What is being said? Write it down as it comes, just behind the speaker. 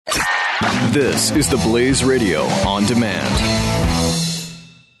This is TheBlaze Radio on demand.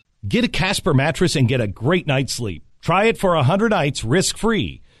 Get a Casper mattress and get a great night's sleep. Try it for 100 nights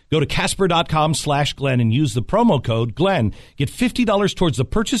risk-free. Go to Casper.com/Glenn and use the promo code Glenn. Get $50 towards the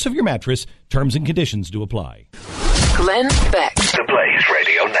purchase of your mattress. Terms and conditions do apply. Glenn Beck. The Blaze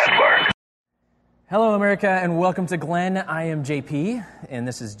Radio Network. Hello, America, and welcome to Glenn. I am JP, and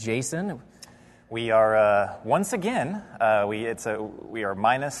this is Jason. We are once again we are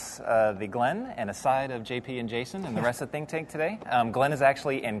minus the Glenn and a side of JP and Jason and the rest of the think tank today. Glenn is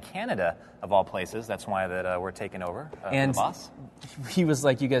actually in Canada of all places. That's why that we're taking over and the boss. He was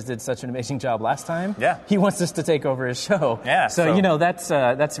like, "You guys did such an amazing job last time." Yeah, he wants us to take over his show. Yeah, so you know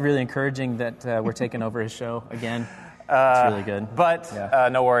that's really encouraging that we're taking over his show again. It's really good. But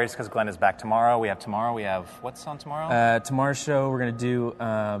no worries, because Glenn is back tomorrow. We have what's on tomorrow? Tomorrow's show, we're going to do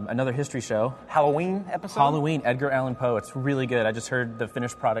another history show. Halloween episode? Halloween, Edgar Allan Poe. It's really good. I just heard the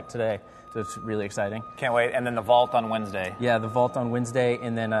finished product today, so it's really exciting. Can't wait. And then the Vault on Wednesday. Yeah, the Vault on Wednesday,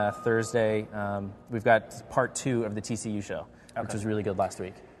 and then Thursday, we've got part 2 of the TCU show, which was really good last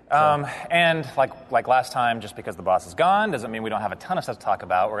week. And like last time, just because the boss is gone doesn't mean we don't have a ton of stuff to talk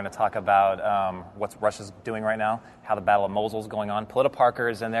about. We're going to talk about what Russia's doing right now, how the Battle of Mosul is going on. Political Parker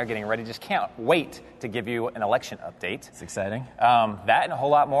is in there getting ready. Just can't wait to give you an election update. It's exciting. That and a whole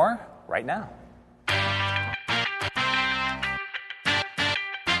lot more right now.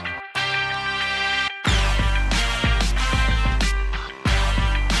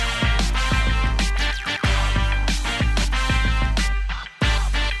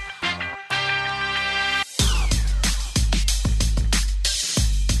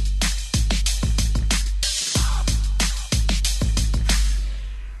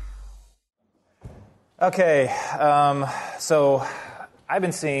 Okay, so I've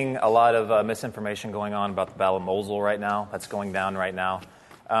been seeing a lot of misinformation going on about the Battle of Mosul right now. That's going down right now.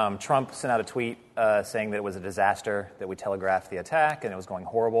 Trump sent out a tweet saying that it was a disaster, that we telegraphed the attack, and it was going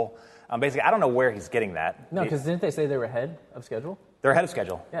horrible. Basically, I don't know where he's getting that. No, because didn't they say they were ahead of schedule? They're ahead of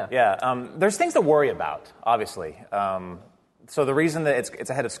schedule. Yeah. There's things to worry about, obviously. So the reason that it's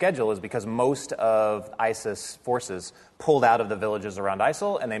ahead of schedule is because most of ISIS forces pulled out of the villages around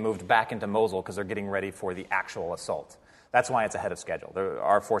ISIL and they moved back into Mosul because they're getting ready for the actual assault. That's why it's ahead of schedule.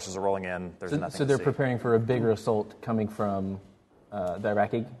 Our forces are rolling in. There's nothing. So they're preparing for a bigger assault coming from the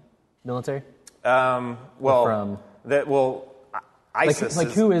Iraqi military. ISIS.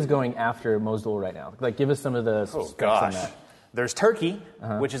 Like who is going after Mosul right now? Like, give us some of the specs on that. There's Turkey,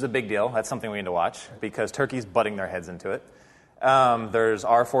 which is a big deal. That's something we need to watch because Turkey's butting their heads into it. There's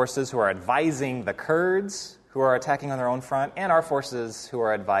our forces who are advising the Kurds who are attacking on their own front, and our forces who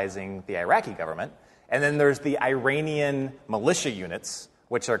are advising the Iraqi government. And then there's the Iranian militia units,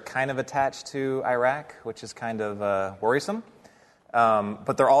 which are kind of attached to Iraq, which is kind of worrisome.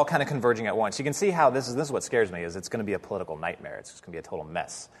 But they're all kind of converging at once. You can see how this is what scares me, is it's going to be a political nightmare. It's just going to be a total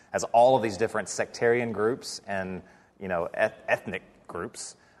mess. As all of these different sectarian groups and ethnic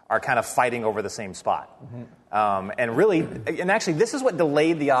groups are kind of fighting over the same spot. And actually, this is what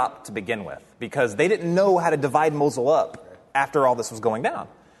delayed the op to begin with, because they didn't know how to divide Mosul up after all this was going down.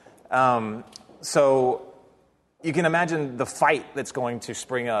 So you can imagine the fight that's going to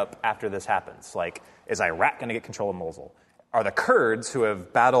spring up after this happens. Like, is Iraq going to get control of Mosul? Are the Kurds, who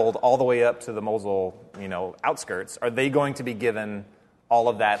have battled all the way up to the Mosul, outskirts, are they going to be given all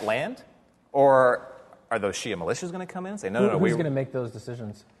of that land? Or are those Shia militias going to come in and say, no, who's going to make those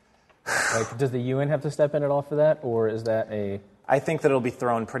decisions? Like, does the UN have to step in at all for that, or is that I think that it'll be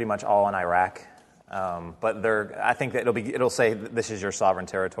thrown pretty much all on Iraq. But I think that it'll say this is your sovereign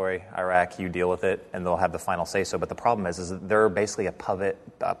territory, Iraq. You deal with it, and they'll have the final say so. But the problem is that they're basically a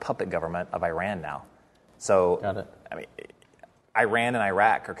puppet government of Iran now. So got it. I mean, Iran and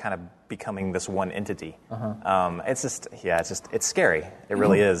Iraq are kind of becoming this one entity. It's scary. It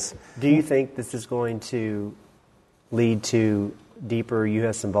really is. Do you think this is going to lead to deeper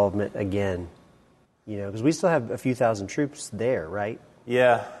U.S. involvement again? Because we still have a few thousand troops there, right?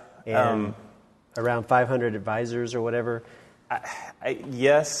 Yeah. And around 500 advisors or whatever.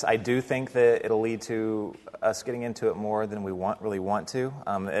 Yes, I do think that it'll lead to us getting into it more than we really want to.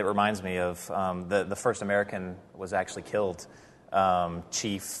 It reminds me of the first American was actually killed.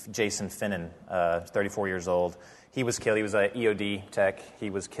 Chief Jason Finnan, 34 years old. He was killed. He was an EOD tech. He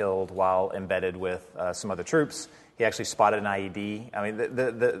was killed while embedded with some other troops. He actually spotted an IED. I mean,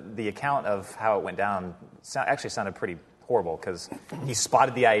 the account of how it went down actually sounded pretty horrible, because he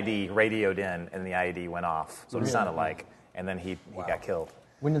spotted the IED, radioed in, and the IED went off. So it sounded like, and then he got killed.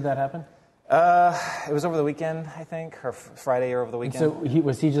 When did that happen? It was over the weekend, I think, or Friday or over the weekend. And so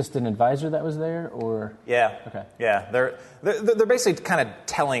was he just an advisor that was there, or? Yeah. Okay. Yeah, they're basically kind of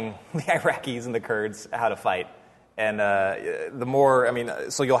telling the Iraqis and the Kurds how to fight, and the more,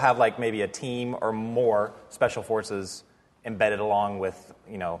 so you'll have like maybe a team or more special forces embedded along with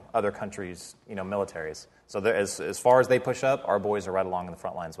other countries' militaries. So as far as they push up, our boys are right along in the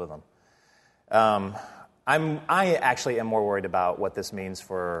front lines with them. I actually am more worried about what this means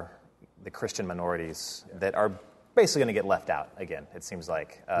for the Christian minorities that are basically going to get left out again. It seems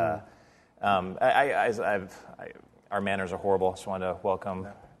like our manners are horrible. Just wanted to welcome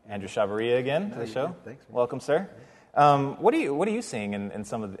Andrew Chavaria again to the show. Thanks, man. Welcome, sir. What are you seeing in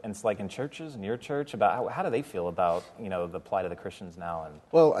some of in churches, in your church, about how do they feel about the plight of the Christians now? And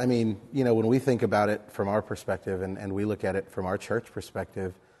Well, when we think about it from our perspective and we look at it from our church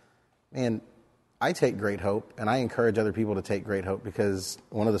perspective, man, I take great hope, and I encourage other people to take great hope, because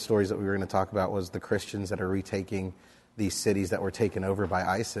one of the stories that we were going to talk about was the Christians that are retaking these cities that were taken over by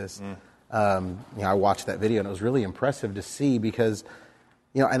ISIS. I watched that video, and it was really impressive to see, because,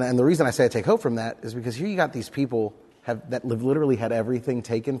 and the reason I say I take hope from that is because here you got these people that literally had everything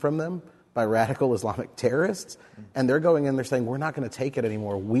taken from them by radical Islamic terrorists, and they're going in, they're saying, we're not going to take it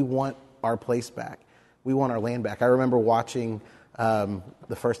anymore. We want our place back. We want our land back. I remember watching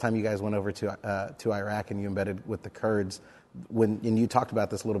the first time you guys went over to Iraq and you embedded with the Kurds, and you talked about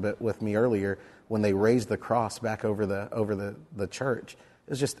this a little bit with me earlier, when they raised the cross back over the church. It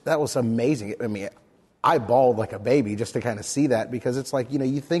was just, that was amazing. I bawled like a baby just to kind of see that, because it's like,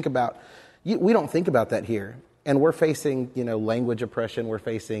 you think about, we don't think about that here. And we're facing, language oppression, we're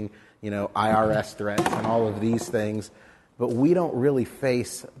facing, IRS threats and all of these things, but we don't really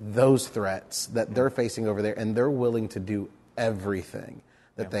face those threats that they're facing over there, and they're willing to do everything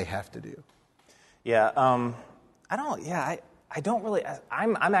that they have to do. Yeah, I don't really.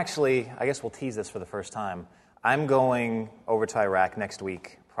 I'm actually, I guess we'll tease this for the first time. I'm going over to Iraq next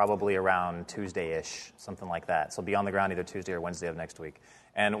week, probably around Tuesday-ish, something like that. So I'll be on the ground either Tuesday or Wednesday of next week.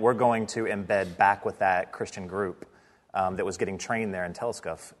 And we're going to embed back with that Christian group that was getting trained there in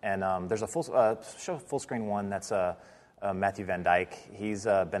Telescope. And there's a full-screen one that's Matthew Van Dyke. He's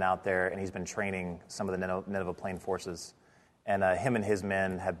been out there, and he's been training some of the Nineveh Plain forces. And him and his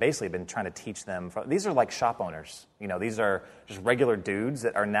men have basically been trying to teach them. These are like shop owners. These are just regular dudes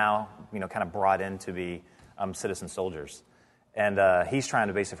that are now, kind of brought in to be citizen soldiers. And he's trying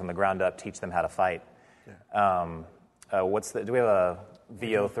to basically from the ground up teach them how to fight. Yeah. Do we have a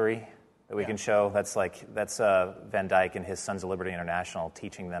VO3 that we can show? That's Van Dyke and his Sons of Liberty International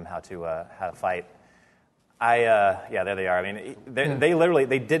teaching them how to fight. There they are. They literally,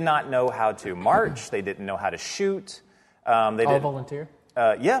 they did not know how to march. They didn't know how to shoot. Volunteer? Volunteer.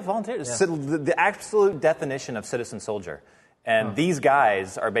 Yeah. The absolute definition of citizen soldier. And these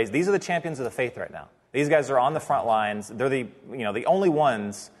guys are these are the champions of the faith right now. These guys are on the front lines. They're the only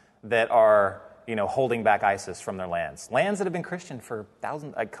ones that are, holding back ISIS from their lands. Lands that have been Christian for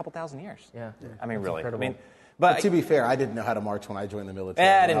a couple thousand years. Yeah. Really. Incredible. But to be fair, I didn't know how to march when I joined the military.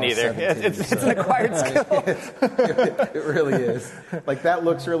 I didn't either. It's an acquired skill. It really is. Like, that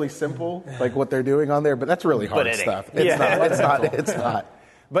looks really simple, like what they're doing on there, but that's really hard stuff. It's not.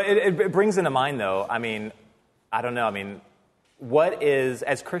 But it brings into mind, though, I don't know. What is,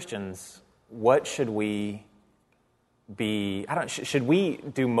 as Christians, what should we be, should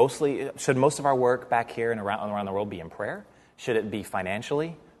most of our work back here and around the world be in prayer? Should it be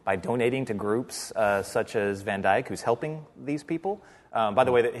financially? By donating to groups such as Van Dyke, who's helping these people. By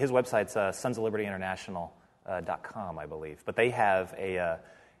the way, his website's sonsoflibertyinternational.com, I believe. But they have a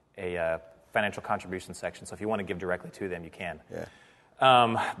financial contribution section, so if you want to give directly to them, you can. Yeah.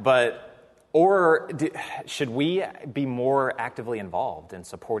 Should we be more actively involved in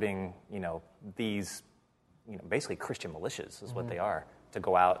supporting, these, basically Christian militias is what they are, to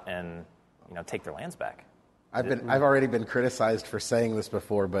go out and, take their lands back? I've already been criticized for saying this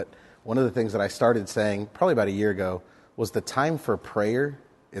before, but one of the things that I started saying probably about a year ago was the time for prayer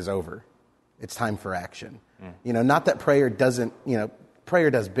is over. It's time for action. Not that prayer doesn't,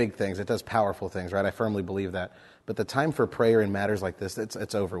 prayer does big things. It does powerful things, right? I firmly believe that. But the time for prayer in matters like this,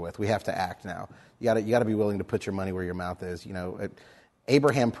 it's over with. We have to act now. You got to be willing to put your money where your mouth is.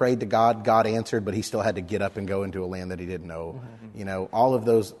 Abraham prayed to God. God answered, but he still had to get up and go into a land that he didn't know. All of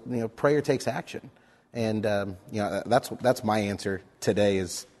those. Prayer takes action. And, that's my answer today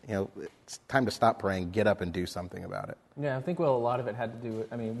is, it's time to stop praying, get up and do something about it. Yeah, I think, a lot of it had to do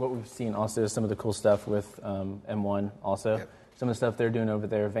with, what we've seen also is some of the cool stuff with M1 also. Yep. Some of the stuff they're doing over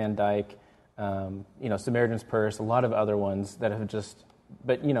there, Van Dyke, Samaritan's Purse, a lot of other ones that have just,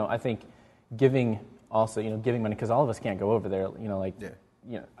 but, I think giving also, giving money, because all of us can't go over there,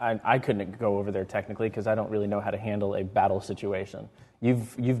 I couldn't go over there technically because I don't really know how to handle a battle situation.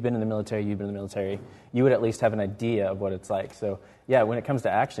 You've been in the military. You would at least have an idea of what it's like. So yeah, when it comes to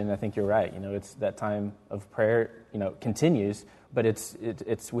action, I think you're right. It's that time of prayer. Continues, but it's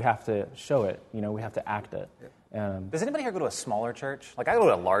we have to show it. We have to act it. Does anybody here go to a smaller church? Like I go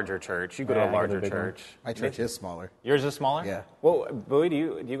to a larger church. You go to a larger church. My church is smaller. Yours is smaller? Yeah. Well, Bowie, do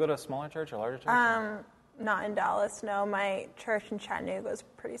you go to a smaller church or a larger church? Not in Dallas. No, my church in Chattanooga is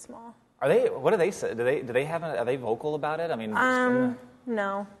pretty small. Are they? What do they say? Do they have? Are they vocal about it? I mean,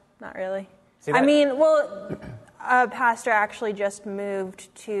 no, not really. See, a pastor actually just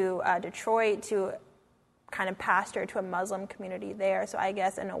moved to Detroit to kind of pastor to a Muslim community there. So I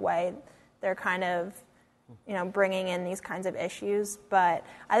guess in a way they're kind of, bringing in these kinds of issues. But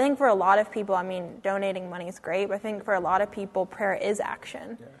I think for a lot of people, donating money is great, but I think for a lot of people, prayer is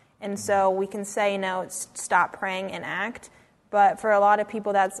action. Yeah. And so we can say, stop praying and act. But for a lot of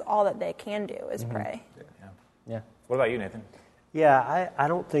people, that's all that they can do is pray. Yeah. What about you, Nathan? Yeah, I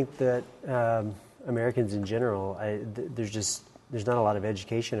don't think that Americans in general, there's not a lot of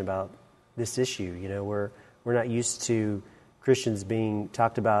education about this issue. We're not used to Christians being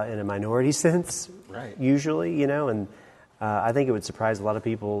talked about in a minority sense, right? Usually, and I think it would surprise a lot of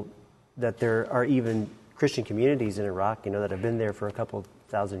people that there are even Christian communities in Iraq, that have been there for a couple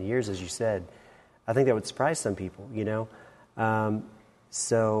thousand years, as you said. I think that would surprise some people,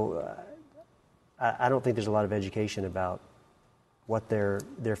 So I don't think there's a lot of education about what they're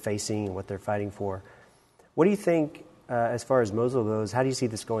facing and what they're fighting for. What do you think, as far as Mosul goes? How do you see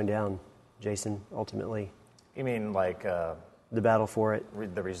this going down, Jason? Ultimately, you mean like the battle for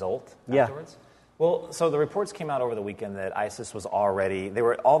it, the result yeah. afterwards? Well, so the reports came out over the weekend that ISIS was already,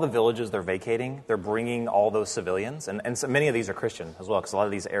 all the villages they're vacating, they're bringing all those civilians, and so many of these are Christian as well, because a lot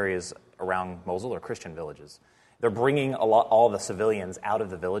of these areas around Mosul are Christian villages. They're bringing all the civilians out of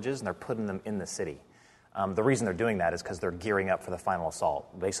the villages, and they're putting them in the city. The reason they're doing that is because they're gearing up for the final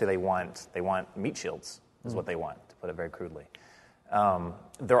assault. Basically, they want meat shields, is what they want, to put it very crudely.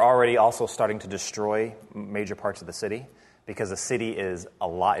 They're already also starting to destroy major parts of the city, because the city is a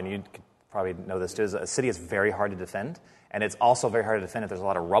lot, and you could probably know this too, a city is very hard to defend, and it's also very hard to defend if there's a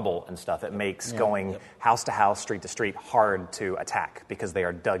lot of rubble and stuff. It makes going house to house, street to street hard to attack because they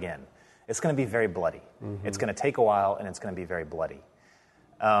are dug in. It's going to be very bloody. Mm-hmm. It's going to take a while, and it's going to be very bloody.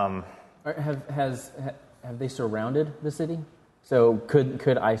 Have they surrounded the city? So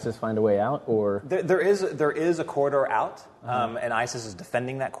could ISIS find a way out, or there is a corridor out, and ISIS is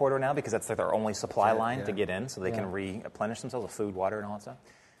defending that corridor now because that's their only supply line to get in, so they can replenish themselves with food, water, and all that stuff.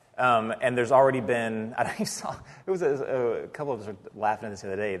 And there's already been, I saw, it was a couple of us were laughing at this the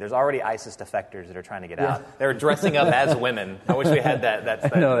other day. There's already ISIS defectors that are trying to get out. They're dressing up as women. I wish we had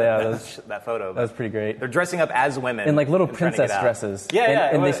that photo. That was pretty great. They're dressing up as women. In like little princess dresses.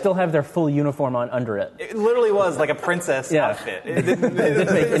 And they still have their full uniform on under it. It literally was like a princess outfit. It didn't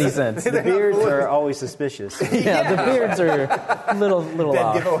make any sense. The beards are always suspicious. The beards are a little dead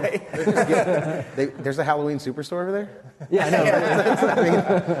off. Giveaway. There's a Halloween superstore over there? Yeah, I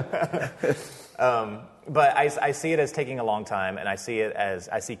know. But I see it as taking a long time, and I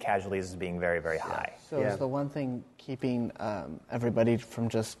see casualties as being very, very high. So is the one thing keeping everybody from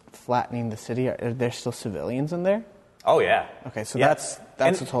just flattening the city, are there still civilians in there? Oh, yeah. Okay, so that's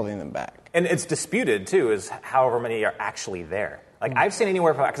what's holding them back. And it's disputed, too, is however many are actually there. Like, I've seen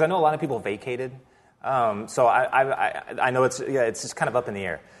anywhere from, because I know a lot of people vacated, so I know it's just kind of up in the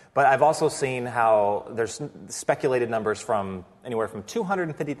air. But I've also seen how there's speculated numbers from anywhere from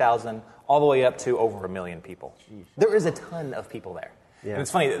 250,000 all the way up to over 1 million people. Jeez. There is a ton of people there. Yeah. And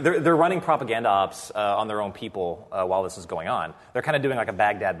it's funny, they're running propaganda ops on their own people while this is going on. They're kind of doing like a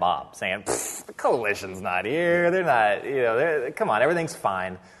Baghdad Bob, saying, the coalition's not here, they're not, come on, everything's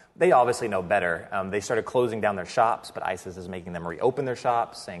fine. They obviously know better. They started closing down their shops, but ISIS is making them reopen their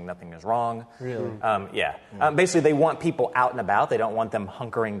shops, saying nothing is wrong. Really? Basically, they want people out and about. They don't want them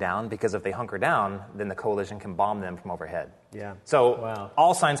hunkering down, because if they hunker down, then the coalition can bomb them from overhead. Yeah. So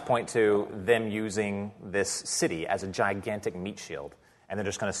all signs point to them using this city as a gigantic meat shield, and they're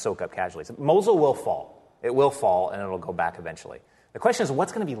just going to soak up casualties. Mosul will fall. It will fall, and it'll go back eventually. The question is,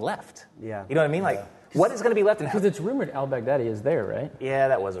 what's going to be left? Yeah. You know what I mean? Like, what is going to be left? Because it's rumored al-Baghdadi is there, right? Yeah,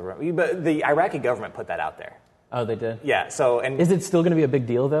 that was a rumor. But the Iraqi government put that out there. Oh, they did? Yeah. Is it still going to be a big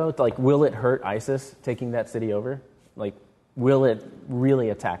deal, though? Like, will it hurt ISIS taking that city over? Like, will it really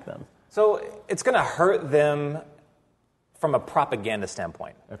attack them? So it's going to hurt them from a propaganda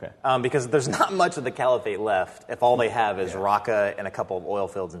standpoint. Okay. Because there's not much of the caliphate left if all they have is Raqqa and a couple of oil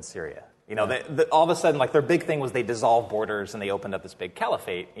fields in Syria. You know, all of a sudden, like, their big thing was they dissolved borders and they opened up this big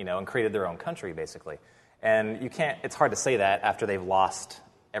caliphate, and created their own country, basically. And it's hard to say that after they've lost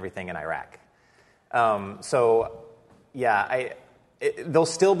everything in Iraq. They'll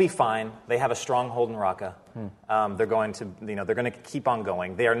still be fine. They have a stronghold in Raqqa. They're going to keep on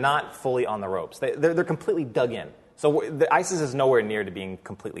going. They are not fully on the ropes. They're completely dug in. So the ISIS is nowhere near to being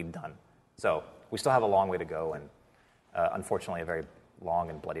completely done. So we still have a long way to go, and unfortunately, a very long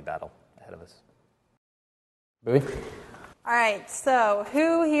and bloody battle ahead of us. Bowie? All right, so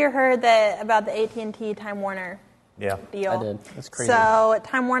who here heard about the AT&T Time Warner deal? I did. That's crazy. So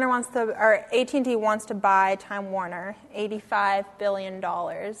AT&T wants to buy Time Warner, $85 billion.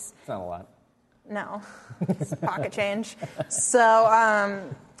 It's not a lot. No, it's pocket change. So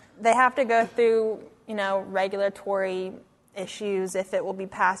they have to go through, regulatory issues if it will be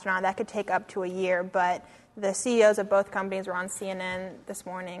passed or not. That could take up to a year, but the CEOs of both companies were on CNN this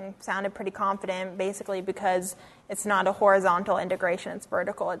morning, sounded pretty confident, basically because it's not a horizontal integration, it's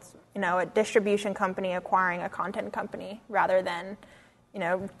vertical. It's, a distribution company acquiring a content company rather than,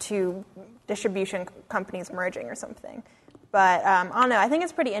 two distribution companies merging or something. But I don't know, I think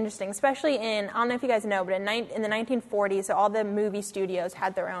it's pretty interesting, especially I don't know if you guys know, but in the 1940s, so all the movie studios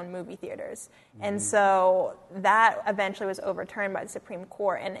had their own movie theaters. Mm-hmm. And so that eventually was overturned by the Supreme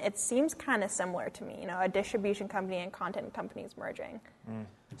Court. And it seems kind of similar to me, a distribution company and content companies merging. Mm.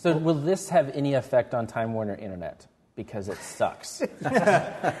 So will this have any effect on Time Warner Internet? Because it sucks.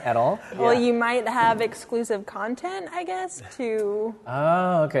 At all? Well, you might have exclusive content, I guess, to...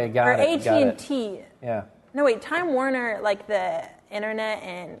 Oh, okay, got it. Or AT&T. Yeah. No, wait, Time Warner, like the internet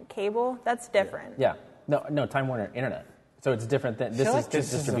and cable, that's different. Yeah. No, Time Warner Internet. So it's different than this is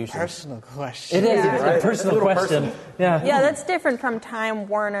just distribution. This is a personal question. It is a personal question. Yeah. Yeah, that's different from Time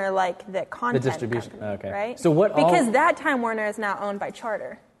Warner, like the content. The distribution. Company, okay. Right? So because that Time Warner is now owned by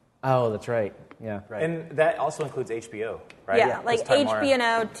Charter. Oh, that's right. Yeah. Right. And that also includes HBO, right? Yeah, like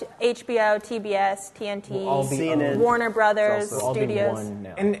HBO, TBS, TNT, CNN, Warner Brothers, Studios. And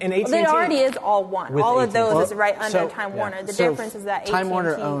AT&T. Well, it already is all one. All of those is right under Time yeah. Warner. The difference is that Time AT&T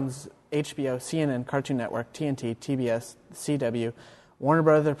Warner owns HBO, CNN, Cartoon Network, TNT, TBS, CW, Warner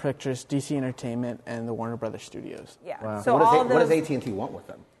Brothers Pictures, DC Entertainment, and the Warner Brothers Studios. Yeah. Wow. So what does AT&T want with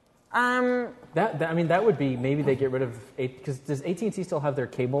them? That would be maybe they get rid of because does AT&T still have their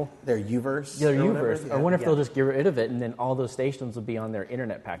cable? Their Uverse. Their Uverse. Yeah. I wonder if they'll just get rid of it and then all those stations will be on their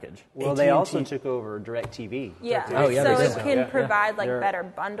internet package. Well, they also took over DirecTV. Yeah. Oh, yeah, so it can provide better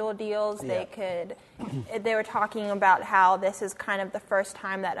bundle deals. Yeah. They were talking about how this is kind of the first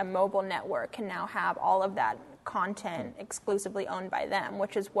time that a mobile network can now have all of that content exclusively owned by them,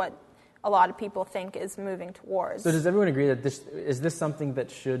 which is what a lot of people think is moving towards. So does everyone agree that is this something that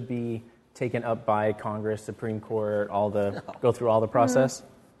should be taken up by Congress, Supreme Court, go through all the process?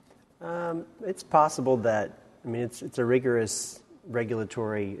 It's possible that, it's a rigorous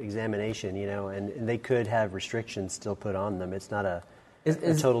regulatory examination, and they could have restrictions still put on them. It's not a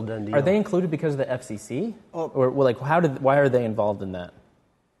total done deal. Are they included because of the FCC? Why are they involved in that?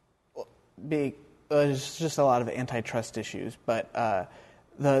 There's just a lot of antitrust issues, but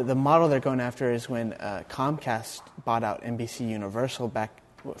the model they're going after is when Comcast bought out NBC Universal back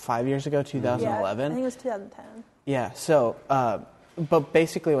 5 years ago, 2011. Yeah, I think it was 2010. Yeah. So, but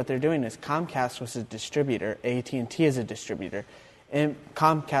basically, what they're doing is Comcast was a distributor, AT&T is a distributor, and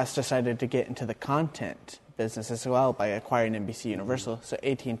Comcast decided to get into the content business as well by acquiring NBC Universal. So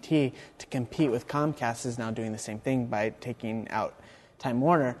AT&T, to compete with Comcast, is now doing the same thing by taking out Time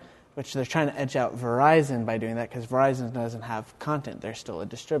Warner, which they're trying to edge out Verizon by doing that because Verizon doesn't have content. They're still a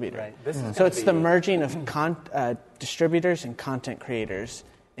distributor. Right. So it's the merging of distributors and content creators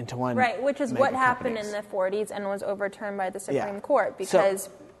into one. Right, which is what happened in the 40s and was overturned by the Supreme Court because...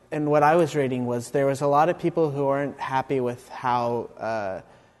 And what I was reading was there was a lot of people who weren't happy with how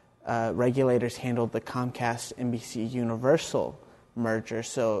regulators handled the Comcast-NBC Universal merger.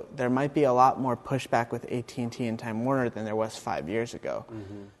 So there might be a lot more pushback with AT&T and Time Warner than there was 5 years ago.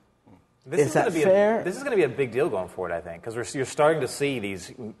 Mm-hmm. Is that fair? This is going to be a big deal going forward, I think, because you're starting to see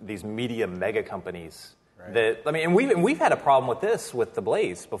these media mega companies. Right. And we've had a problem with this with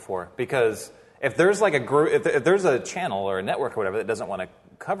TheBlaze before, because if there's like a group, if there's a channel or a network or whatever that doesn't want to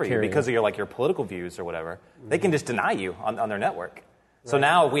cover you because of your political views or whatever, they can just deny you on their network. Right. So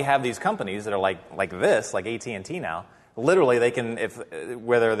now we have these companies that are like AT&T now. Literally, they can,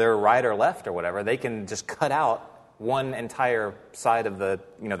 whether they're right or left or whatever, they can just cut out one entire side of the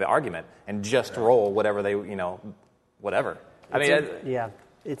argument and just roll whatever they whatever.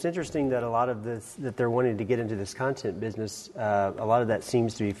 It's interesting that a lot of this that they're wanting to get into this content business. A lot of that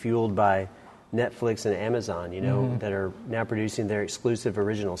seems to be fueled by Netflix and Amazon, that are now producing their exclusive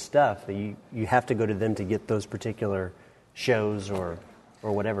original stuff. You have to go to them to get those particular shows or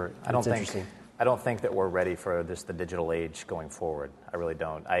whatever. I don't think that we're ready for the digital age going forward. I really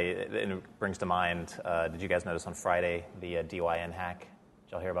don't. And it brings to mind, did you guys notice on Friday the DYN hack?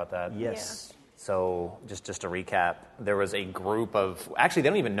 Did y'all hear about that? Yes. Yeah. So just to recap, there was a group of, actually they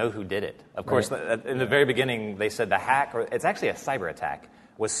don't even know who did it. Of course, in the very beginning they said the hack, or it's actually a cyber attack,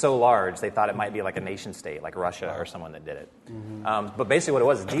 was so large they thought it might be like a nation state, like Russia or someone that did it. But basically what it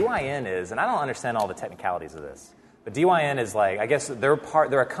was, DYN is, and I don't understand all the technicalities of this, but DYN is like, I guess they're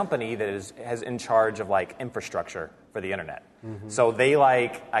a company that is in charge of like infrastructure for the internet. So they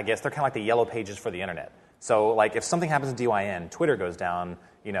I guess they're kind of like the yellow pages for the internet. So like if something happens to DYN, Twitter goes down,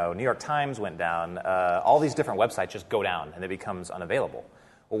 New York Times went down, all these different websites just go down and it becomes unavailable.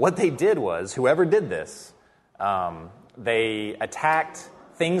 Well, what they did was, whoever did this, they attacked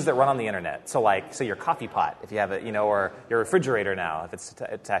things that run on the internet. So like, say your coffee pot, if you have it, or your refrigerator now, if it's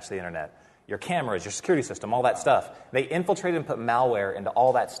attached to the internet, your cameras, your security system, all that stuff. They infiltrated and put malware into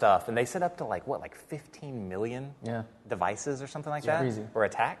all that stuff, and they set up to like 15 million devices or something like that crazy. were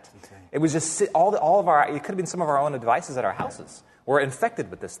attacked. It was just all of our, it could have been some of our own devices at our houses were infected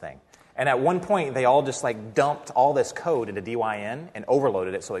with this thing. And at one point, they all just like dumped all this code into DYN and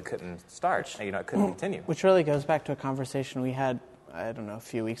overloaded it so it couldn't start, it couldn't continue. Which really goes back to a conversation we had, I don't know, a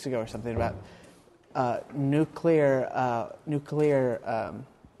few weeks ago or something about nuclear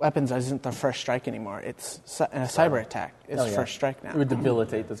weapons isn't the first strike anymore. It's a cyber attack. It's first strike now. It would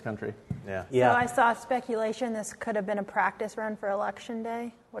debilitate this country. Yeah. So I saw speculation this could have been a practice run for Election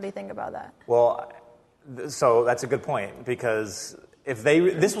Day. What do you think about that? Well, so that's a good point, because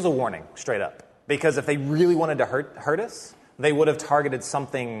this was a warning, straight up. Because if they really wanted to hurt us, they would have targeted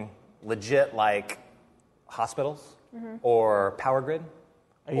something legit like hospitals or power grid.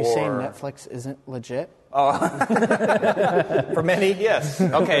 Are you saying Netflix isn't legit? Oh, for many, yes.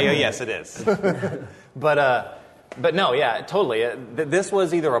 Okay, yes, it is. But no, yeah, totally. This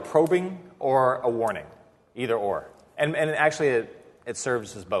was either a probing or a warning, either or, and actually it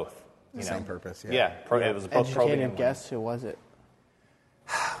serves as both. Same purpose. Yeah, it was both probing and guess who was it?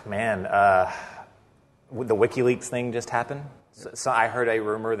 Man, the WikiLeaks thing just happened. So I heard a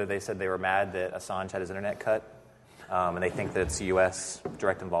rumor that they said they were mad that Assange had his internet cut, and they think that it's U.S.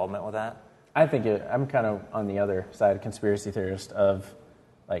 direct involvement with that. I think I'm kind of on the other side, conspiracy theorist, of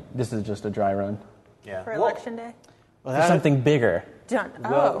like this is just a dry run. Yeah. For Election Day? For something bigger.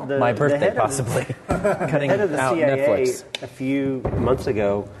 My birthday, possibly. Cutting head of the out CIA Netflix. a few months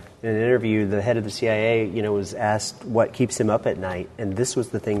ago, in an interview, the head of the CIA, was asked what keeps him up at night, and this was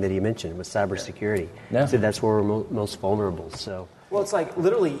the thing that he mentioned was cybersecurity. Yeah. So that's where we're most vulnerable. So. Well, it's like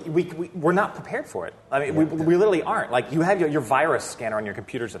literally we're not prepared for it. I mean, we literally aren't. Like you have your virus scanner on your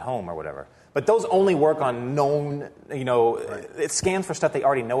computers at home or whatever, but those only work on known. It scans for stuff they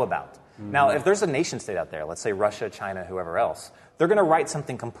already know about. Now, if there's a nation state out there, let's say Russia, China, whoever else, they're going to write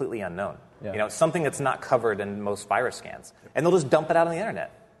something completely unknown. Yeah. Something that's not covered in most virus scans, and they'll just dump it out on the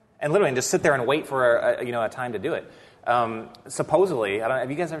internet, and literally just sit there and wait for a time to do it. Supposedly,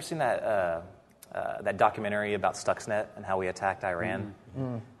 have you guys ever seen that documentary about Stuxnet and how we attacked Iran?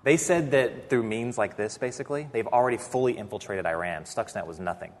 They said that through means like this, basically, they've already fully infiltrated Iran. Stuxnet was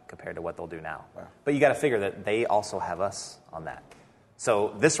nothing compared to what they'll do now. Wow. But you got to figure that they also have us on that.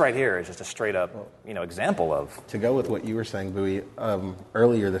 So this right here is just a straight up, example of. To go with what you were saying, Bowie,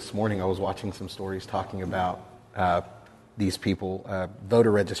 earlier this morning I was watching some stories talking about these people,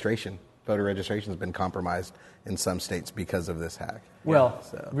 voter registration. Voter registration has been compromised in some states because of this hack. Well,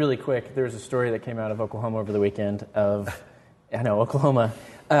 really quick, there was a story that came out of Oklahoma over the weekend Oklahoma.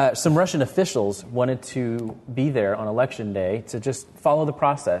 Some Russian officials wanted to be there on Election Day to just follow the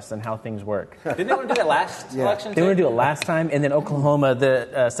process and how things work. Didn't they want to do that last election? They wanted to do it last time, and then Oklahoma,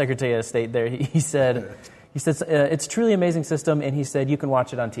 the Secretary of State there, he said, it's a truly amazing system, and he said you can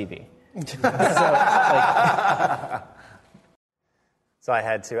watch it on TV. So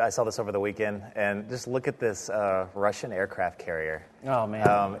I saw this over the weekend, and just look at this Russian aircraft carrier. Oh,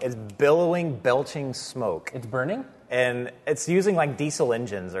 man. It's billowing, belching smoke. It's burning? And it's using like diesel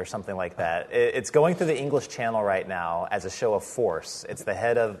engines or something like that. It's going through the English Channel right now as a show of force. It's the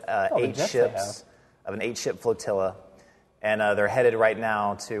head of an 8-ship flotilla. And they're headed right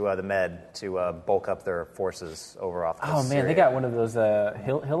now to the Med to bulk up their forces over off Oh, man, Syria. they got one of those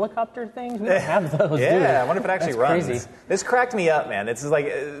helicopter things? We don't have those, do we? Yeah, I wonder if it actually runs. Crazy. This cracked me up, man. It's like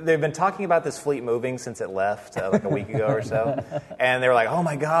they've been talking about this fleet moving since it left like a week ago or so. And they were like, oh,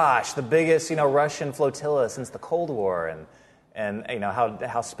 my gosh, the biggest Russian flotilla since the Cold War. And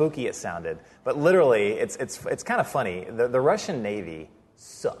how spooky it sounded. But literally, it's kind of funny. The Russian Navy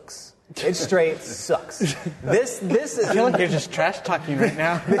sucks. It straight sucks. This is. I feel like you're just trash talking right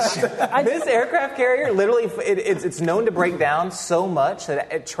now. This aircraft carrier, literally, it's known to break down so much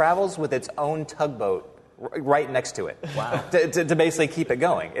that it travels with its own tugboat right next to it. Wow. To basically keep it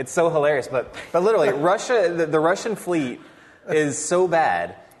going. It's so hilarious. But literally, Russia, the Russian fleet is so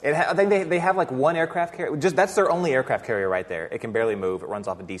bad. I think they have like one aircraft carrier. That's their only aircraft carrier right there. It can barely move. It runs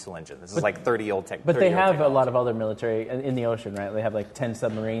off a diesel engine. This is like 30-year-old tech. But they have a lot of other military in the ocean, right? They have like 10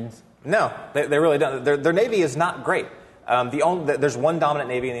 submarines. No, they really don't. Their Navy is not great. There's one dominant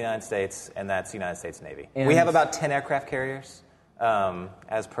Navy in the United States, and that's the United States Navy. And we have about 10 aircraft carriers,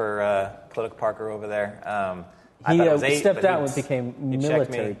 as per Political Parker over there. He stepped out and became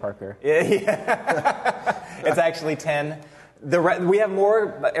military Parker. Yeah. It's actually 10. We have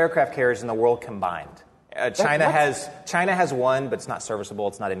more aircraft carriers in the world combined. China has one, but it's not serviceable.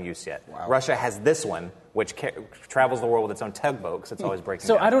 It's not in use yet. Wow. Russia has this one, which travels the world with its own tugboat because it's always breaking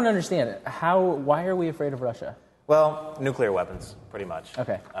down. So I don't understand. Why are we afraid of Russia? Well, nuclear weapons, pretty much.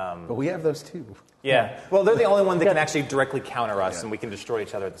 Okay. But we have those too. Yeah. Well, they're the only one that can actually directly counter us, and we can destroy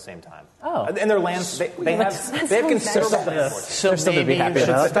each other at the same time. Oh. And their lands, they have considerable land forces. So maybe you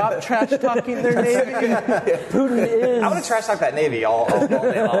should stop trash talking their Navy. Putin is. I want to trash talk that Navy all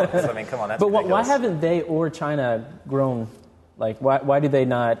day long. I mean, come on, that's ridiculous. Why haven't they or China grown? Like, why do they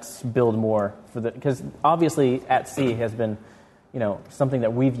not build more for the? Because obviously, at sea has been, something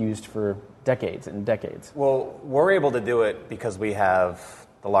that we've used for decades and decades. Well, we're able to do it because we have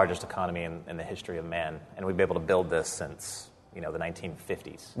the largest economy in the history of man, and we've been able to build this since the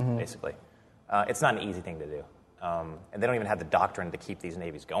 1950s, basically. It's not an easy thing to do, and they don't even have the doctrine to keep these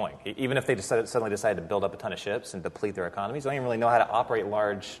navies going. Even if they suddenly decide to build up a ton of ships and deplete their economies, they don't even really know how to operate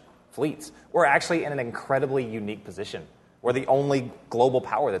large fleets. We're actually in an incredibly unique position. We're the only global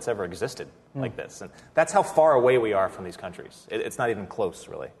power that's ever existed like this. And that's how far away we are from these countries. It's not even close,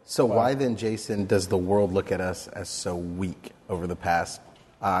 really. So why then, Jason, does the world look at us as so weak over the past,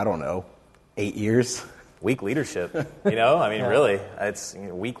 8 years? Weak leadership. Really, it's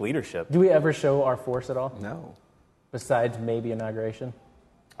weak leadership. Do we ever show our force at all? No. Besides maybe inauguration?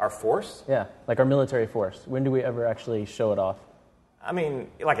 Our force? Yeah, like our military force. When do we ever actually show it off? I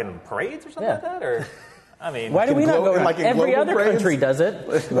mean, like in parades or something like that? Or... why do we not go? Like every other country does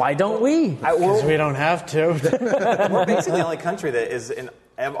it. Why don't we? Because we don't have to. We're basically the only country that is in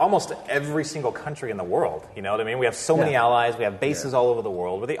almost every single country in the world. You know what I mean? We have so many allies. We have bases all over the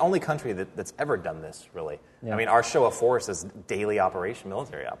world. We're the only country that's ever done this, really. Yeah. I mean, our show of force is daily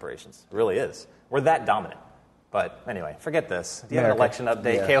military operations. It really is. We're that dominant. But anyway, forget this. Do you have an election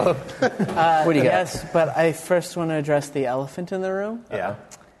update, Caleb? What do you got? Yes, but I first want to address the elephant in the room. Yeah.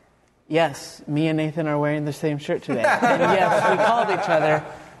 Yes, me and Nathan are wearing the same shirt today. And yes, we called each other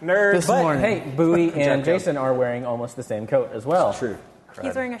nerds this morning. Hey, Bowie and Jason are wearing almost the same coat as well. True.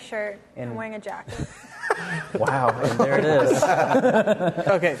 He's wearing a shirt. I'm wearing a jacket. Wow, and there it is.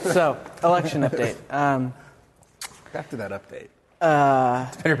 Okay, so election update. Back to that update.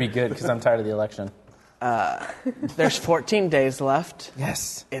 It better be good because I'm tired of the election. There's 14 days left.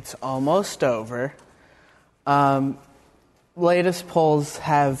 Yes. It's almost over. Latest polls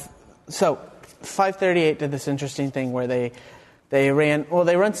have... So, 538 did this interesting thing where they run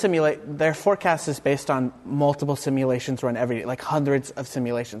their forecast is based on multiple simulations run every day, like hundreds of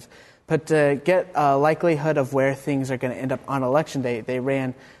simulations. But to get a likelihood of where things are going to end up on election day, they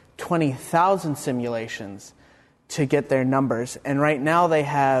ran 20,000 simulations to get their numbers. And right now they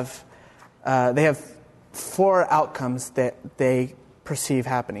have 4 outcomes that they perceive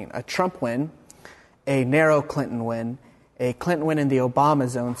happening: a Trump win, a narrow Clinton win, a Clinton win in the Obama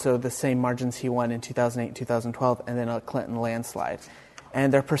zone, so the same margins he won in 2008 and 2012, and then a Clinton landslide.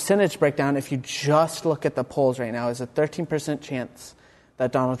 And their percentage breakdown, if you just look at the polls right now, is a 13% chance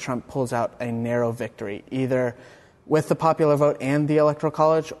that Donald Trump pulls out a narrow victory, either with the popular vote and the Electoral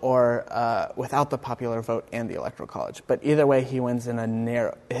College, or without the popular vote and the Electoral College. But either way, he wins in a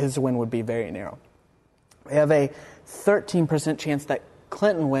narrow. His win would be very narrow. We have a 13% chance that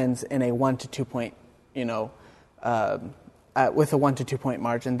Clinton wins in a 1 to 2 point, with a 1 to 2 point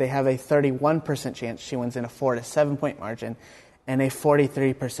margin. They have a 31% chance she wins in a 4 to 7 point margin, and a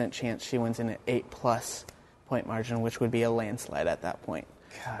 43% chance she wins in an 8+ point margin, which would be a landslide at that point.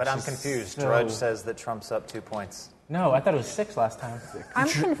 Gosh, but I'm confused. Drudge says that Trump's up 2 points. No, I thought it was 6 last time. I'm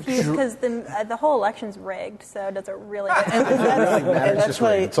confused because the whole election's rigged, so does it really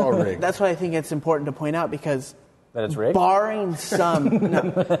It's all rigged. That's why I think it's important to point out, because that it's rigged? barring,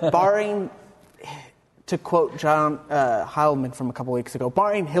 to quote John Heilman from a couple weeks ago,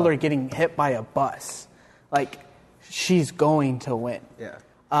 barring Hillary getting hit by a bus, she's going to win. Yeah.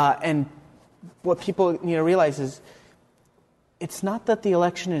 And what people need to realize is it's not that the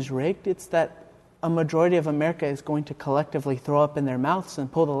election is rigged, it's that a majority of America is going to collectively throw up in their mouths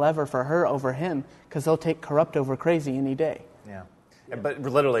and pull the lever for her over him because they'll take corrupt over crazy any day. Yeah. But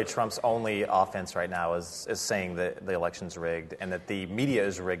literally, Trump's only offense right now is saying that the election's rigged and that the media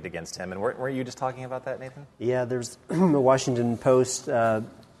is rigged against him. And were you just talking about that, Nathan? Yeah, there's a Washington Post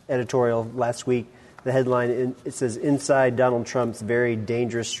editorial last week. The headline, it says, "Inside Donald Trump's very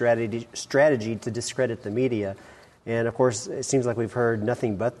dangerous strategy to discredit the media." And, of course, it seems like we've heard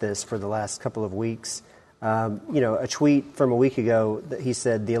nothing but this for the last couple of weeks. A tweet from a week ago, that he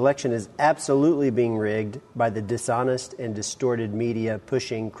said, "The election is absolutely being rigged by the dishonest and distorted media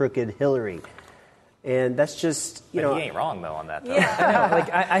pushing crooked Hillary." And that's just, he ain't wrong, though, on that, though. Yeah. I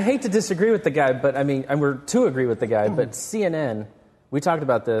know. I hate to disagree with the guy, but, we're to agree with the guy, but CNN... We talked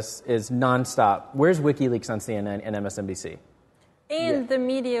about this, is nonstop. Where's WikiLeaks on CNN and MSNBC? And the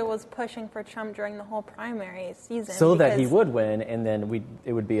media was pushing for Trump during the whole primary season. So that he would win, and then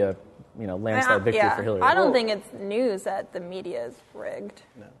it would be a landslide victory for Hillary. I don't think it's news that the media is rigged.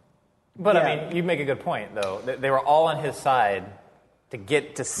 No. But, you make a good point, though. They were all on his side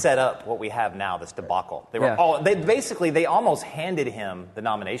to set up what we have now, this debacle. They were they almost handed him the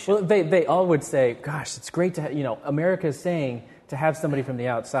nomination. Well, they all would say, gosh, it's great to America is saying to have somebody from the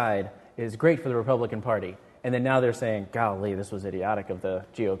outside is great for the Republican Party. And then now they're saying, golly, this was idiotic of the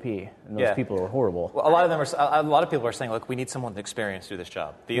GOP, and those people are horrible. Well, a lot of people are saying, look, we need someone with experience to do this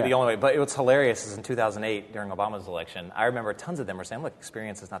job. The only way. But what's hilarious is in 2008, during Obama's election, I remember tons of them were saying, look,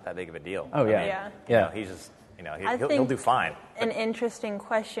 experience is not that big of a deal. Oh, yeah. He's just, he'll do fine. An interesting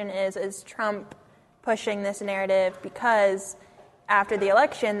question is Trump pushing this narrative because after the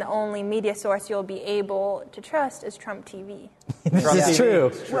election, the only media source you'll be able to trust is Trump TV. This is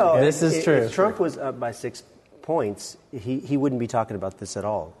true. Well, this is true. If Trump was up by 6 points, he wouldn't be talking about this at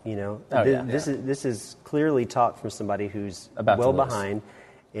all. This is clearly talk from somebody who's well behind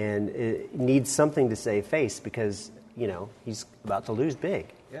and needs something to save face because he's about to lose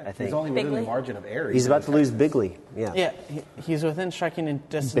big. Yeah, I think he's only within the margin of error. He's about to lose bigly. Yeah. He's within striking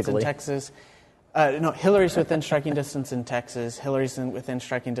distance in Texas. Hillary's within striking distance in Texas. Hillary's within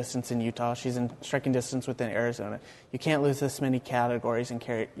striking distance in Utah. She's in striking distance within Arizona. You can't lose this many categories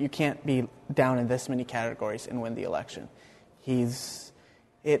you can't be down in this many categories and win the election. It's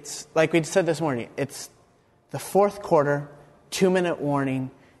like we said this morning, it's the fourth quarter, 2-minute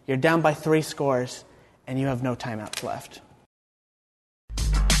warning, you're down by 3 scores, and you have no timeouts left.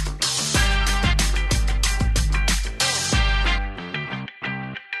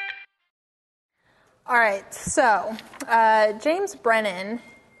 All right, so James Brennan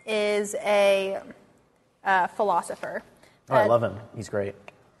is a philosopher. Oh, I love him. He's great.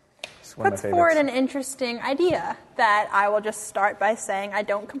 He's one of my Puts favorites. forward an interesting idea that I will just start by saying I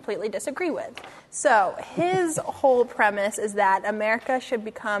don't completely disagree with. So his whole premise is that America should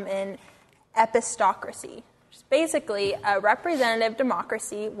become an epistocracy, which is basically a representative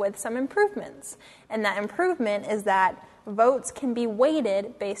democracy with some improvements. And that improvement is that votes can be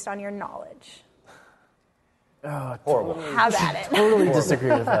weighted based on your knowledge. Oh, horrible. Have at it. Totally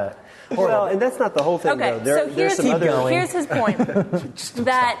disagree with that. Well, and that's not the whole thing, Okay, though. so Here's his point,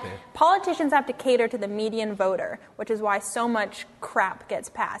 that politicians have to cater to the median voter, which is why so much crap gets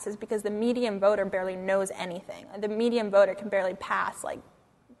passed, is because the median voter barely knows anything. The median voter can barely pass, like,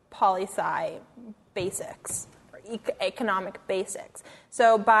 poli-sci basics, or economic basics.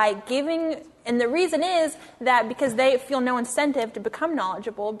 So by giving, and the reason is that because they feel no incentive to become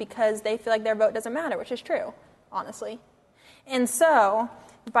knowledgeable because they feel like their vote doesn't matter, which is true, honestly. And so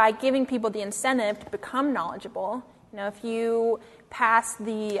by giving people the incentive to become knowledgeable, if you pass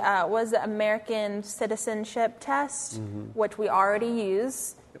the American citizenship test, which we already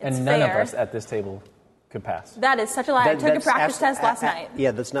use, it's and none fair. of us at this table could pass. That is such a lie. I took a practice test last night.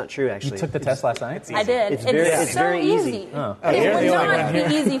 Yeah, that's not true, actually. You took the test last night? I did. It's so very easy. Oh. It would not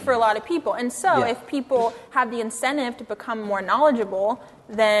be easy for a lot of people. And so if people have the incentive to become more knowledgeable,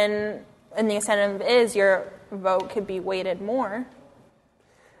 then, and the incentive is your vote could be weighted more,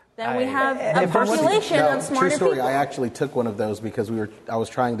 then we have a population of smarter true story. people. I actually took one of those because I was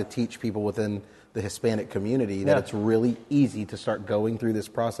trying to teach people within the Hispanic community that it's really easy to start going through this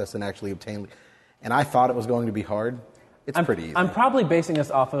process and actually obtain. And I thought it was going to be hard. It's pretty easy. I'm probably basing this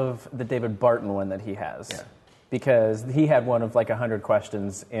off of the David Barton one that he has. Yeah. Because he had one of like 100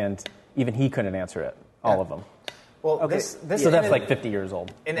 questions, and even he couldn't answer it, all of them. Well, okay. So that's like 50 years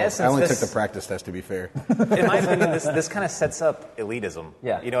old. In essence, I only took the practice test, to be fair. In my opinion, this kind of sets up elitism.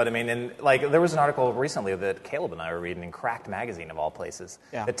 Yeah. You know what I mean? And like, there was an article recently that Caleb and I were reading in Cracked magazine, of all places,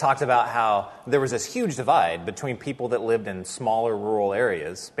 that talked about how there was this huge divide between people that lived in smaller rural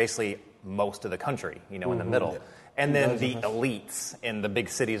areas, basically most of the country, in the middle. and then the elites in the big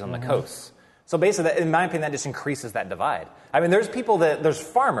cities on the coasts. So basically, in my opinion, that just increases that divide. I mean, there's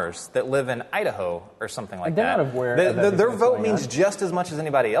farmers that live in Idaho or something like they're that. not aware of that Their difference vote going means on. just as much as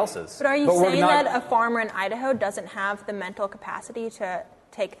anybody else's. But are you we're saying not- that a farmer in Idaho doesn't have the mental capacity to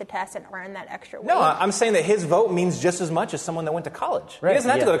take the test and earn that extra wage? No, I'm saying that his vote means just as much as someone that went to college. Right, He doesn't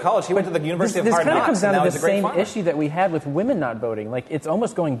have to yeah. go to college. He went to the University of This Hard kind of Knocks, comes down and now to he's the a great same farmer. issue that we had with women not voting. Like, it's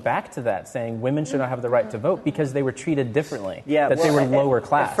almost going back to that, saying women should not have the right to vote because they were treated differently. Yeah, that they were lower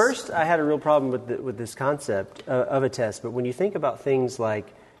class. At first, I had a real problem with this concept of a test. But when you think about things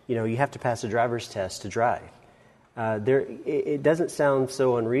like, you have to pass a driver's test to drive, it doesn't sound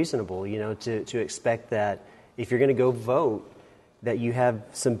so unreasonable, to expect that if you're going to go vote, that you have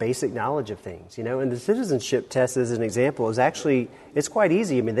some basic knowledge of things, And the citizenship test, as an example, it's quite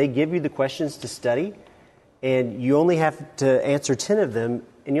easy. I mean, they give you the questions to study, and you only have to answer 10 of them,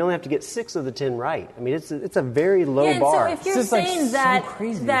 and you only have to get 6 of the 10 right. I mean, it's a very low bar. So if you're This is, saying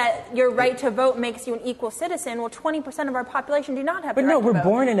crazy. that your right to vote makes you an equal citizen, well, 20% of our population do not have But the no, right to we're vote.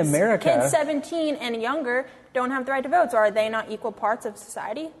 born in America. Kids 17 and younger don't have the right to vote. So are they not equal parts of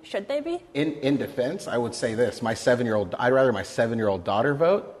society? Should they be? In defense, I would say this: I'd rather my 7-year-old daughter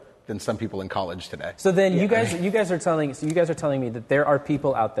vote than some people in college today. So then you guys are telling me that there are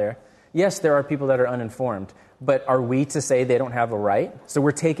people out there. Yes, there are people that are uninformed, but are we to say they don't have a right? So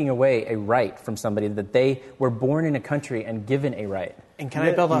we're taking away a right from somebody that they were born in a country and given a right. And can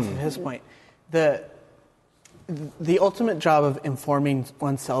I build off of his point? The ultimate job of informing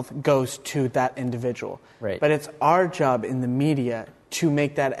oneself goes to that individual. Right. But it's our job in the media to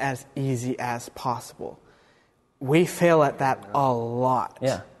make that as easy as possible. We fail at that a lot.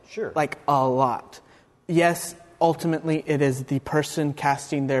 Yeah. Sure. Like a lot. Yes, ultimately it is the person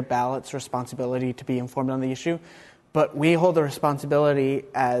casting their ballot's responsibility to be informed on the issue, but we hold the responsibility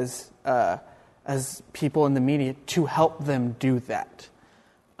as people in the media to help them do that.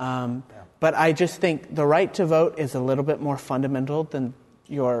 But I just think the right to vote is a little bit more fundamental than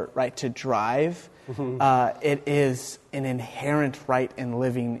your right to drive. It is an inherent right in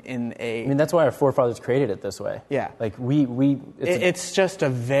living in a... I mean, that's why our forefathers created it this way. Yeah. Like, it's just a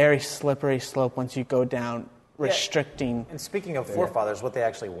very slippery slope once you go down restricting... And speaking of forefathers, what they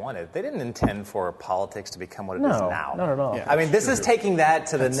actually wanted, they didn't intend for politics to become what it is now. Not at all. Yeah. I mean, this is taking that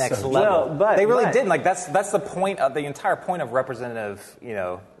to the next level. Well, but- they really but- didn't. Like that's the point of the entire point of representative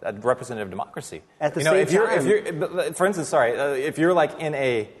democracy. At the same time, if you're, for instance, if you're like in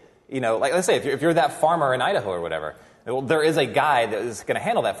a, like let's say if you're that farmer in Idaho or whatever, well, there is a guy that is going to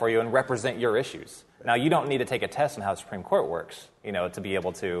handle that for you and represent your issues. Now, you don't need to take a test on how the Supreme Court works, to be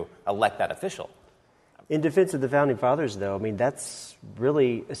able to elect that official. In defense of the Founding Fathers, though, I mean, that's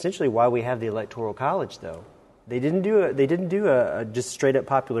really essentially why we have the Electoral College, though. They didn't do a just straight up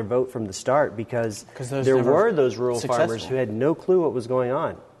popular vote from the start because there were those rural farmers who had no clue what was going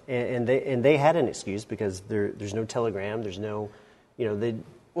on, and they had an excuse because there's no telegram, there's no, they.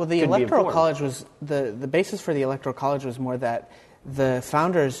 Well, the Electoral College was the basis for the Electoral College was more that the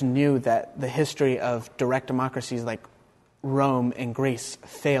founders knew that the history of direct democracies like Rome and Greece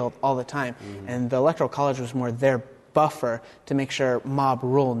failed all the time, and the Electoral College was more their buffer to make sure mob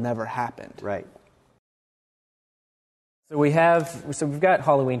rule never happened. Right. So we've got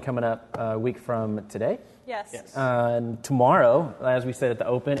Halloween coming up a week from today. Yes. And tomorrow, as we said at the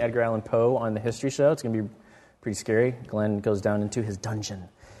Open, Edgar Allan Poe on the History Show. It's going to be pretty scary. Glenn goes down into his dungeon.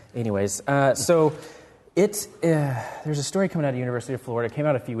 Anyways, so there's a story coming out of University of Florida. It came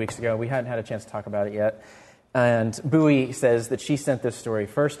out a few weeks ago. We hadn't had a chance to talk about it yet. And Bowie says that she sent this story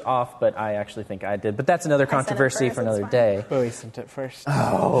first off, but I actually think I did. But that's another controversy for another day. Bowie sent it first.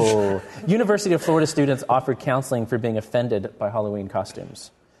 Oh. University of Florida students offered counseling for being offended by Halloween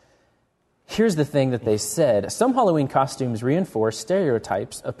costumes. Here's the thing that they said. Some Halloween costumes reinforce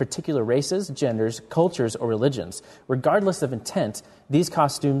stereotypes of particular races, genders, cultures, or religions. Regardless of intent, these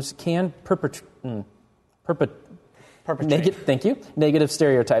costumes can negative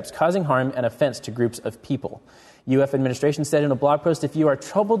stereotypes, causing harm and offense to groups of people. UF administration said in a blog post, if you are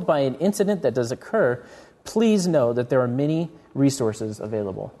troubled by an incident that does occur, please know that there are many resources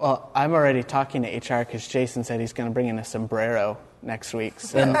available. Well, I'm already talking to HR because Jason said he's going to bring in a sombrero next week.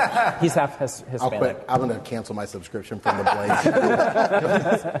 So. And he's half Hispanic. I'll quit. I'm going to cancel my subscription from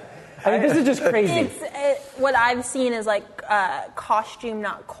TheBlaze. I mean, this is just crazy. What I've seen is like costume,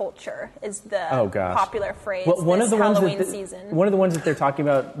 not culture, is the popular phrase this Halloween season. One of the ones that they're talking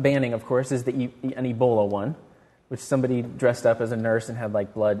about banning, of course, is an Ebola one, which somebody dressed up as a nurse and had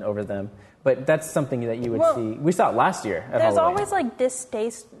like blood over them. But that's something that you would see. We saw it last year at There's Halloween. always like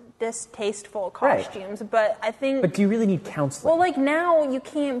distaste distasteful Right. costumes, but I think. But do you really need counseling? Well, like now you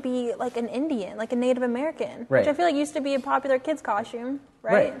can't be like an Indian, like a Native American, Right. which I feel like used to be a popular kids costume,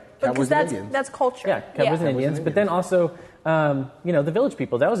 right? Cowboys Because and Indians. that's culture. Yeah, Cowboys and Indians. But then also, the Village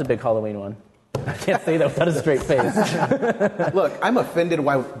People. That was a big Halloween one. I can't say that without a straight face. Look, I'm offended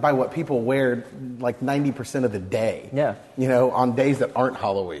by what people wear like 90% of the day. Yeah. On days that aren't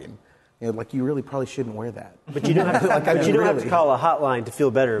Halloween. Like you really probably shouldn't wear that. But you don't have to, have to call a hotline to feel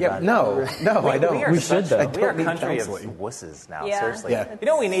better about it. No, I don't. We should, though. We are a country of wusses now, Yeah. seriously. Yeah. You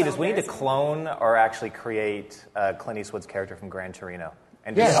know what we need is we need to clone or actually create Clint Eastwood's character from Gran Torino.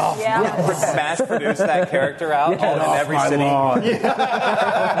 And just mass produce that character out in every city. All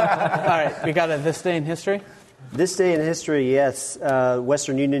right, we got a This Day in History. This day in history, yes.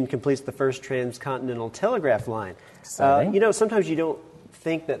 Western Union completes the first transcontinental telegraph line. Sometimes you don't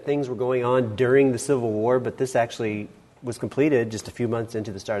think that things were going on during the Civil War, but this actually was completed just a few months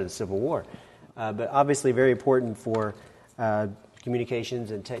into the start of the Civil War. But obviously very important for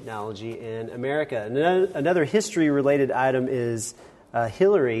communications and technology in America. Another history-related item is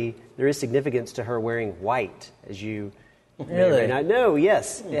Hillary. There is significance to her wearing white, as you may or may not know.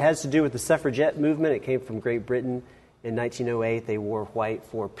 Yes, it has to do with the suffragette movement. It came from Great Britain. In 1908, they wore white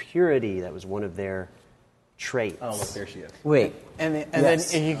for purity. That was one of their traits. Oh, look, there she is. Wait. And then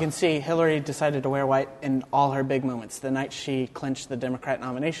you can see Hillary decided to wear white in all her big moments. The night she clinched the Democrat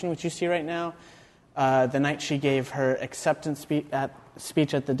nomination, which you see right now, the night she gave her acceptance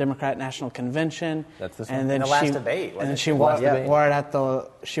speech at the Democrat National Convention. That's this and one? then The last debate. And then she wore white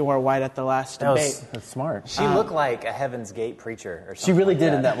at the last debate. That's smart. She looked like a Heaven's Gate preacher or something. She really like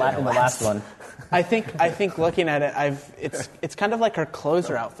did that. in the last one. I think looking at it, it's kind of like her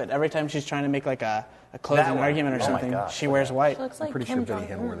closer outfit. Every time she's trying to make like a closing argument or something, she wears white. She looks like Pretty Kim sure Benny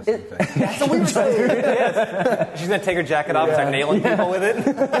Hill wore Jong-un. the same thing. That's what we were saying. She's going to take her jacket off and start nailing people with it.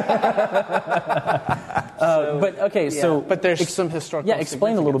 But there's some historical. Yeah,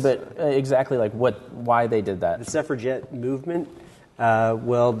 explain a little bit exactly like why they did that. The suffragette movement, that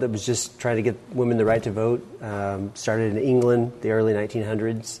was just trying to get women the right to vote. Started in England, the early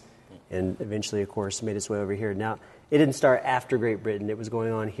 1900s, and eventually, of course, made its way over here. Now, it didn't start after Great Britain. It was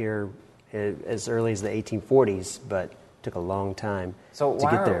going on here as early as the 1840s, but took a long time to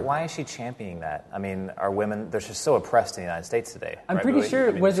get there. Why is she championing that? I mean, are women, they're just so oppressed in the United States today. I'm right? pretty sure,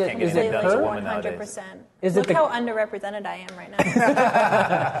 is it her? 100%. Look how underrepresented I am right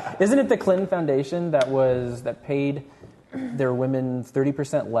now. Isn't it the Clinton Foundation that paid their women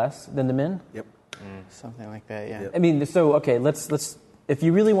 30% less than the men? Yep. Something like that, yeah. I mean, so, okay, let's if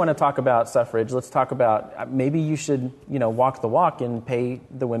you really want to talk about suffrage, let's talk about maybe you should, walk the walk and pay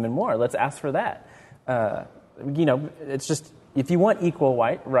the women more. Let's ask for that. It's just, if you want equal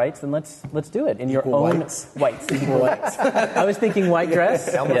rights, then let's do it in your own whites. Equal whites. I was thinking white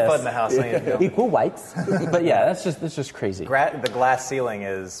dress. Elmer Fudd in the house. Equal whites. But yeah, that's just crazy. The glass ceiling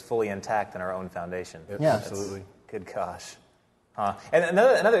is fully intact in our own foundation. Yeah, absolutely. Good gosh. And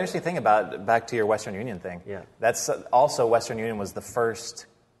another interesting thing back to your Western Union thing. Yeah. That's also Western Union was the first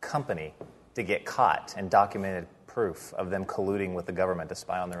company to get caught and documented proof of them colluding with the government to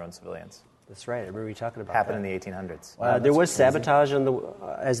spy on their own civilians. That's right. I remember you talking about Happened that. in the 1800s. There was sabotage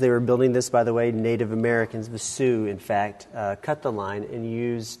as they were building this, by the way. Native Americans, the Sioux, in fact, cut the line and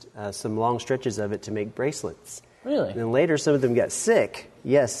used some long stretches of it to make bracelets. Really? And then later, some of them got sick,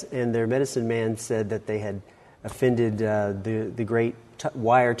 yes, and their medicine man said that they had offended the great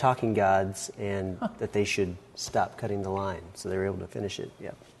wire talking gods and that they should stop cutting the line. So they were able to finish it,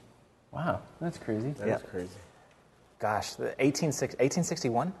 yeah. Wow, that's crazy. That is crazy. Gosh,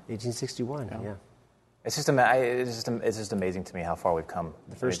 1861? 1861, yeah. It's just amazing to me how far we've come.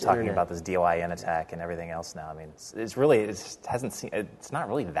 The first talking internet. about this DOIN attack and everything else now. I mean, it's not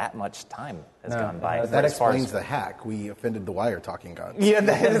really that much time has gone by. That explains the hack. We offended the wire talking gods. Yeah,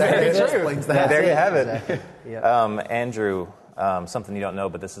 that is very true. Explains that. There you have it. Exactly. Yeah. Andrew, something you don't know,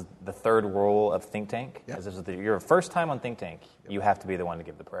 but this is the third rule of Think Tank. Yep. This is your first time on Think Tank. You have to be the one to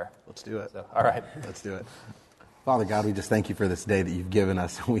give the prayer. Let's do it. So, all right. Let's do it. Father God, we just thank you for this day that you've given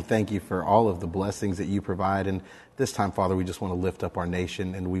us. We thank you for all of the blessings that you provide. And this time, Father, we just want to lift up our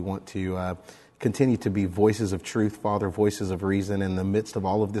nation, and we want to continue to be voices of truth, Father, voices of reason. In the midst of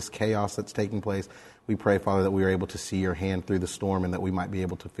all of this chaos that's taking place, we pray, Father, that we are able to see your hand through the storm and that we might be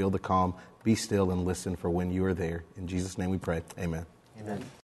able to feel the calm, be still, and listen for when you are there. In Jesus' name we pray. Amen. Amen.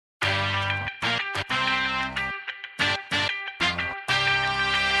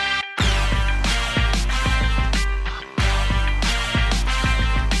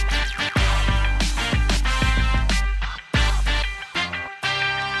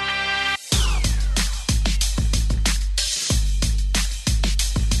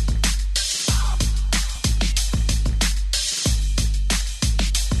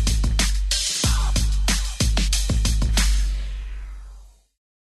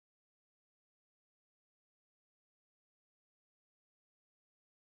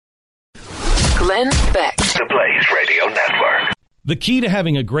 Glenn Beck. The Blaze Radio Network. The key to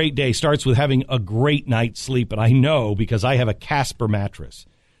having a great day starts with having a great night's sleep, and I know because I have a Casper mattress.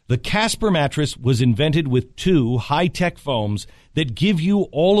 The Casper mattress was invented with 2 high-tech foams that give you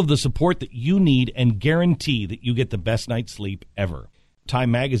all of the support that you need and guarantee that you get the best night's sleep ever.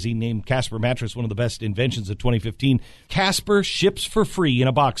 Time magazine named Casper mattress one of the best inventions of 2015. Casper ships for free in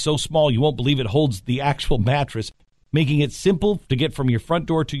a box so small you won't believe it holds the actual mattress, making it simple to get from your front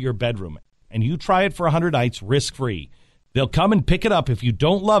door to your bedroom. And you try it for 100 nights risk-free. They'll come and pick it up if you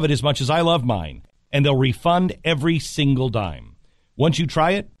don't love it as much as I love mine, and they'll refund every single dime. Once you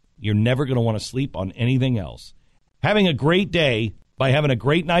try it, you're never going to want to sleep on anything else. Having a great day by having a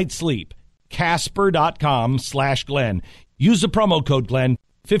great night's sleep. Casper.com/Glenn. Use the promo code Glenn.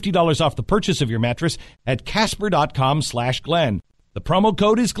 $50 off the purchase of your mattress at Casper.com/Glenn. The promo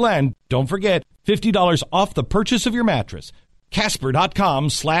code is Glenn. Don't forget, $50 off the purchase of your mattress.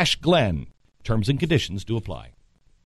 Casper.com/Glenn. Terms and conditions do apply.